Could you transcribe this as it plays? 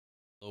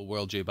Hello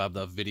world, J Bob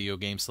the Video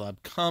Game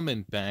Slob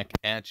coming back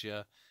at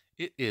ya.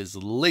 It is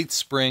late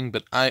spring,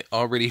 but I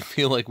already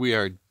feel like we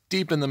are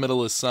deep in the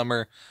middle of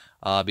summer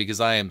because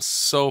I am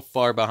so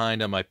far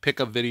behind on my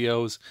pickup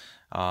videos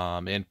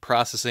and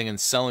processing and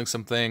selling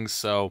some things.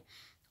 So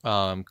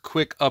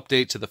quick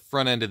update to the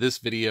front end of this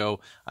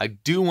video. I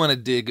do want to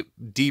dig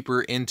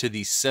deeper into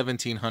the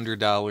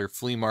 $1,700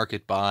 flea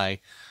market buy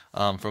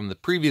from the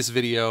previous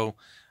video.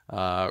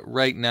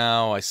 Right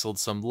now, I sold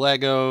some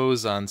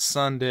Legos on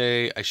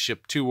Sunday. I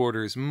shipped 2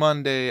 orders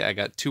Monday. I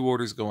got 2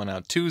 orders going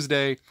out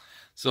Tuesday.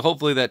 So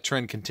hopefully that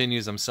trend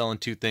continues. I'm selling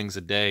 2 things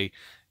a day,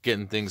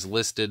 getting things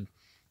listed,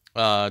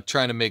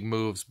 trying to make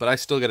moves. But I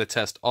still got to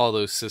test all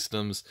those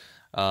systems.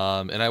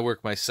 And I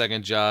work my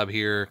second job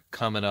here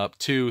coming up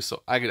too.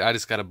 So I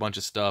just got a bunch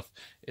of stuff.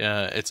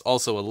 It's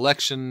also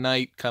election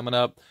night coming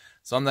up.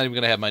 So I'm not even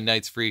going to have my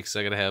nights free because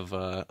I got to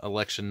have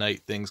election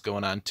night things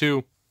going on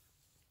too.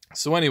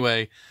 So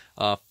anyway,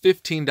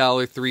 $15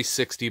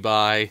 360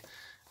 buy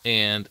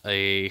and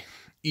a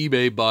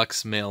eBay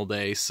bucks mail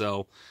day.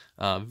 So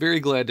very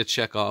glad to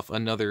check off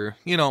another,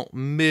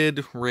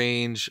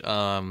 mid-range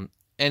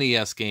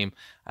NES game.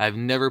 I've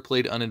never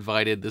played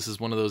Uninvited. This is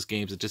one of those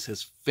games that just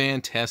has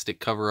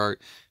fantastic cover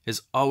art.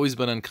 Has always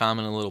been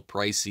uncommon and a little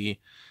pricey.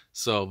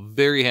 So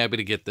very happy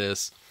to get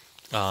this.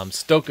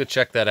 Stoked to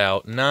check that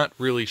out. Not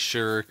really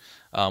sure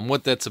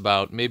what that's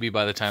about. Maybe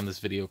by the time this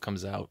video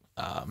comes out,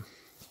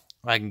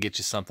 I can get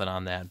you something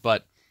on that.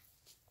 But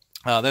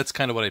that's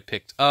kind of what I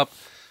picked up.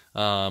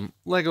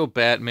 Lego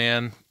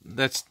Batman.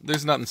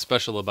 There's nothing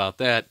special about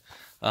that.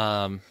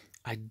 I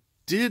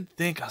did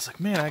think, I was like,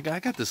 man, I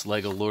got this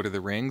Lego Lord of the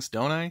Rings,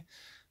 don't I?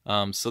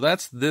 So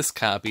that's this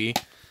copy.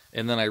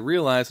 And then I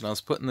realized when I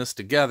was putting this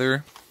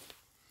together,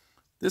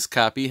 this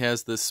copy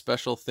has this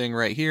special thing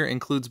right here,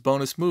 includes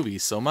bonus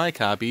movies. So my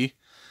copy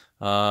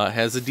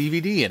has a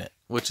DVD in it,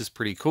 which is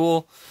pretty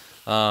cool.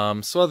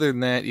 So other than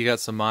that, you got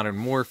some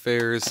Modern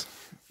Warfares,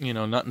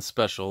 nothing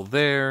special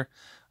there.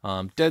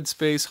 Dead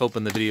Space,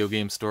 hoping the video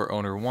game store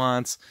owner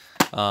wants.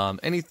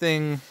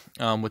 Anything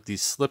with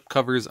these slip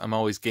covers, I'm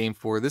always game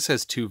for. This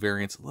has 2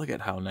 variants. Look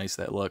at how nice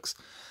that looks.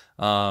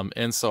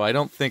 And so I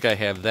don't think I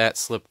have that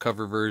slip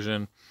cover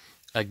version.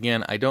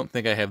 Again, I don't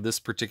think I have this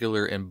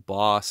particular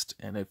embossed,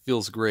 and it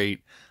feels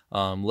great.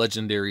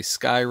 Legendary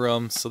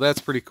Skyrim, so that's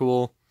pretty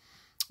cool.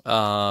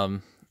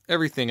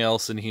 Everything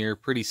else in here,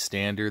 pretty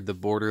standard. The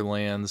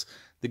Borderlands.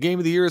 The Game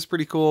of the Year is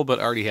pretty cool, but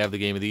I already have the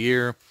Game of the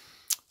Year.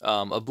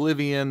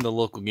 Oblivion, the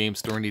local game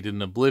store needed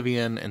an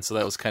Oblivion, and so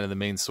that was kind of the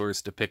main source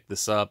to pick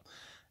this up.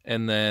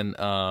 And then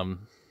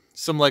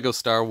some Lego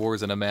Star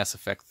Wars and a Mass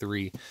Effect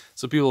 3.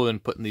 So people have been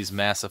putting these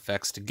Mass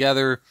Effects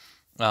together,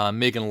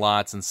 making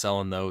lots and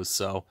selling those.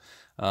 So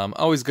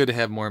always good to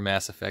have more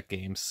Mass Effect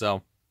games.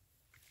 So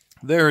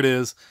there it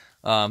is.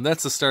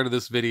 That's the start of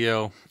this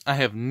video. I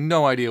have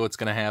no idea what's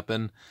going to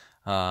happen.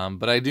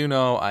 But I do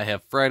know I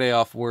have Friday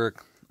off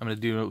work. I'm going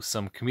to do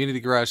some community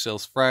garage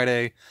sales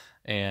Friday.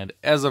 And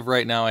as of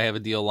right now, I have a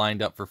deal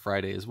lined up for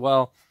Friday as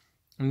well.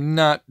 I'm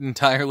not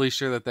entirely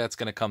sure that that's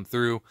going to come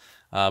through.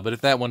 But if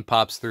that one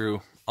pops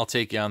through, I'll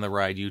take you on the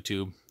ride,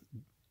 YouTube.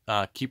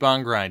 Keep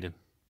on grinding.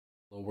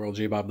 Hello world,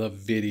 J Bob the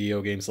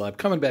Video Game Slob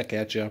coming back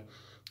at you.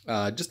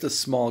 Just a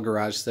small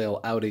garage sale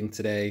outing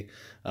today.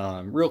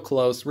 Real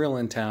close, real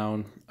in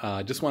town.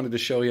 Just wanted to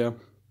show you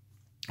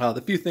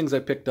the few things I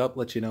picked up,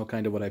 let you know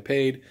kind of what I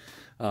paid.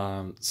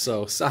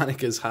 So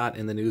Sonic is hot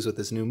in the news with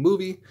this new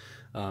movie.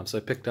 So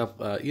I picked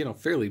up,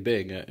 fairly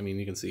big. I mean,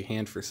 you can see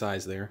hand for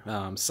size there.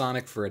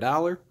 Sonic for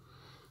 $1.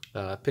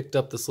 Picked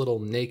up this little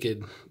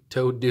naked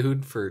Toad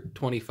dude for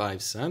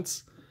 25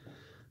 cents.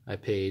 I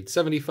paid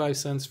 75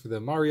 cents for the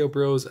Mario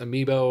Bros.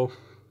 Amiibo.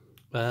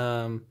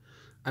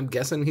 I'm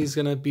guessing he's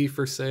going to be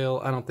for sale.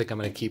 I don't think I'm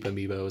going to keep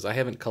Amiibos. I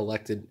haven't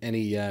collected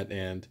any yet,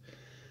 and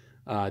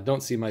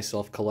don't see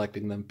myself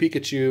collecting them.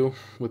 Pikachu,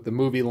 with the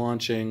movie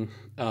launching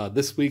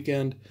this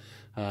weekend,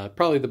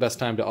 probably the best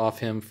time to off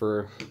him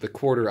for the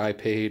quarter I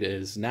paid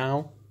is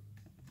now.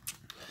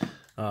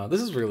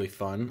 This is really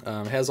fun.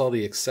 It has all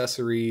the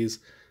accessories,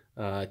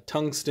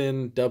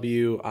 Tungsten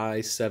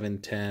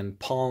WI-710,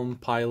 Palm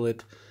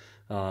Pilot,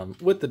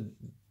 with the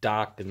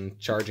dock and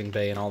charging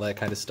bay and all that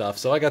kind of stuff.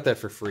 So I got that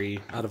for free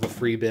out of a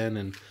free bin,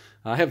 and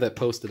I have that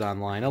posted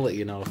online. I'll let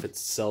you know if it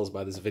sells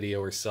by this video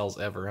or sells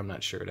ever. I'm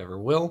not sure it ever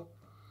will.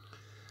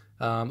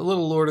 A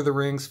little Lord of the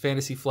Rings,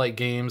 Fantasy Flight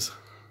games.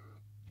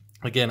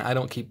 Again, I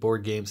don't keep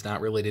board games not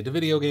related to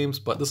video games,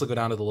 but this will go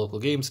down to the local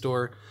game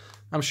store.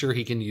 I'm sure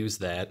he can use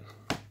that.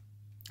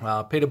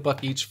 Paid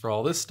 $1 each for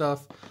all this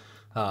stuff.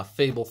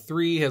 Fable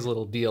 3 has a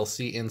little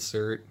DLC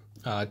insert.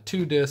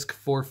 2-disc,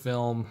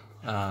 4-film,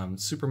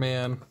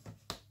 Superman,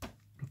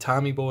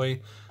 Tommy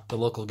Boy. The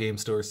local game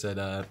store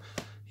said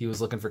he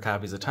was looking for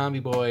copies of Tommy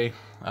Boy.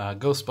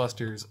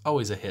 Ghostbusters,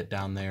 always a hit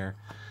down there.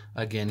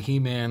 Again,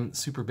 He-Man,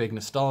 super big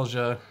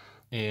nostalgia.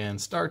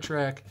 And Star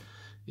Trek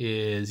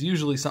is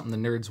usually something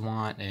the nerds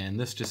want, and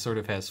this just sort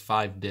of has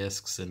 5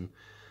 discs and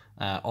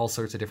all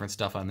sorts of different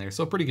stuff on there.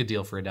 So a pretty good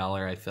deal for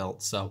 $1, I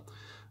felt. So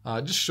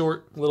Just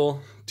short,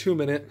 little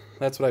 2-minute.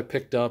 That's what I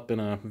picked up in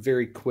a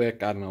very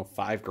quick, I don't know,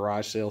 5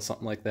 garage sale,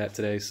 something like that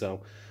today.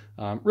 So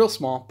real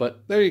small,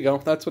 but there you go.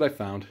 That's what I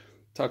found.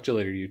 Talk to you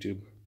later,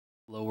 YouTube.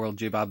 Hello world,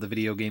 J-Bob the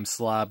Video Game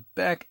Slob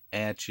back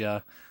at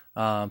ya.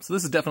 So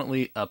this is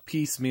definitely a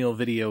piecemeal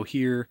video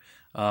here.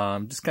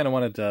 Just kind of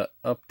wanted to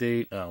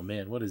update. Oh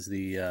man, what is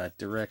the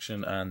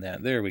direction on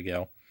that? There we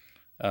go.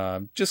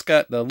 Just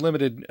got the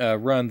limited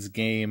runs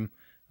game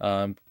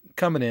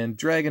coming in,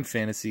 Dragon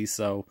Fantasy.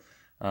 So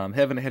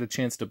haven't had a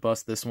chance to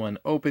bust this one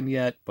open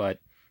yet, but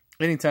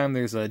anytime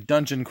there's a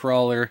dungeon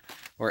crawler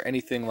or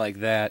anything like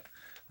that,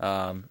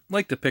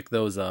 like to pick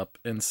those up.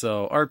 And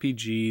so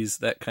RPGs,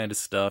 that kind of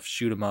stuff,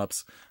 shoot 'em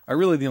ups, are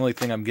really the only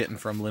thing I'm getting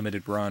from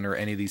Limited Run or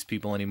any of these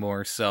people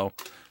anymore. So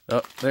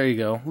there you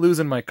go,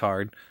 losing my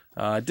card.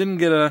 Didn't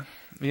get a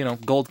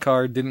gold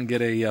card, didn't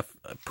get a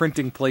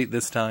printing plate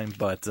this time,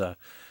 but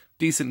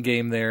decent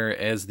game there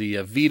as the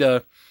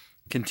Vita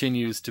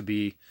continues to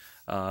be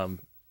hard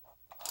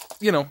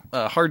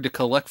to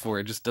collect for.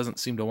 It just doesn't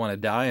seem to want to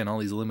die, and all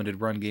these Limited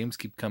Run games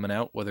keep coming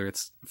out, whether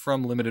it's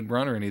from Limited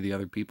Run or any of the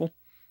other people.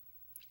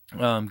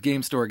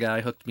 Game store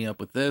guy hooked me up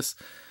with this.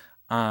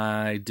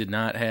 I did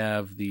not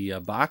have the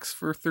box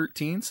for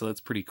 13, so that's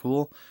pretty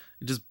cool.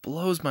 It just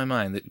blows my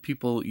mind that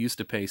people used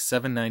to pay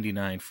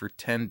 $7.99 for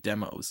 10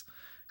 demos.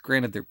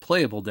 Granted, they're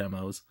playable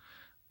demos,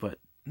 but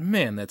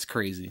man, that's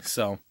crazy.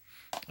 So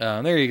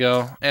there you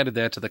go. Added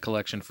that to the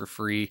collection for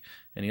free.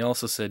 And he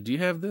also said, do you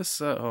have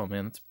this? Oh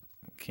man,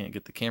 can't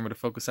get the camera to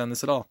focus on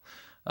this at all.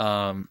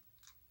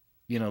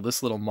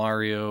 This little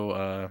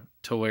Mario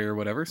toy or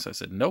whatever. So I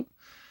said, nope.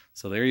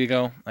 So there you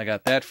go. I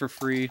got that for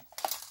free.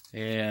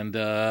 And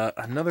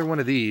another one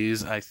of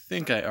these. I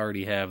think I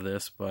already have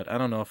this, but I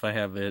don't know if I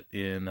have it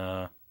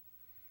in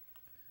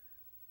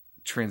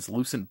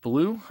translucent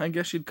blue, I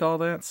guess you'd call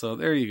that. So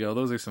there you go.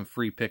 Those are some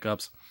free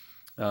pickups.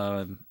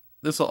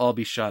 This will all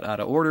be shot out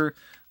of order,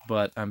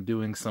 but I'm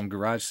doing some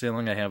garage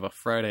sailing. I have a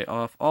Friday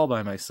off all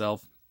by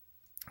myself.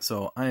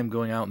 So I am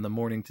going out in the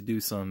morning to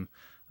do some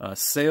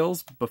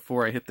sales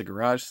before I hit the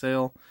garage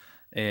sale.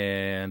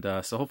 And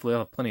so hopefully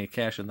I'll have plenty of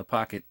cash in the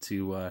pocket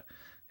to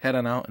head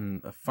on out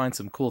and find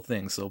some cool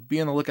things. So be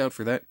on the lookout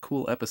for that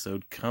cool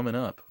episode coming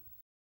up.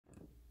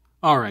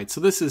 Alright, so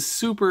this is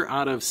super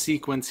out of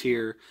sequence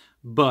here,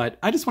 but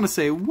I just want to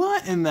say,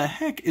 what in the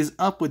heck is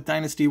up with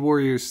Dynasty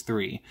Warriors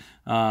 3?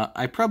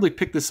 I probably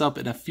picked this up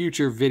in a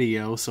future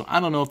video, so I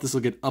don't know if this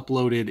will get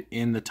uploaded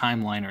in the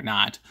timeline or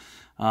not.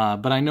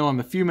 But I know I'm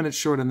a few minutes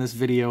short on this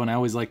video, and I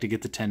always like to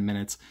get to 10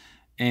 minutes.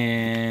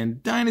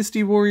 And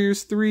Dynasty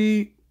Warriors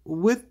 3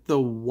 with the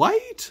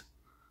white?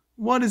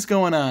 What is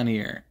going on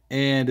here?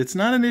 And it's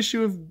not an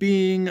issue of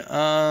being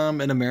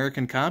an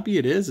American copy.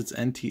 It is. It's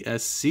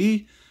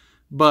NTSC.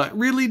 But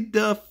really,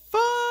 the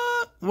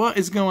fuck? What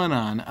is going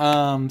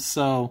on?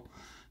 So,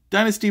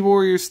 Dynasty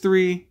Warriors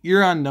 3,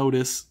 you're on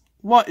notice.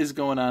 What is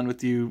going on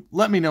with you?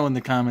 Let me know in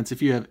the comments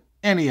if you have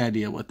any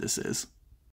idea what this is.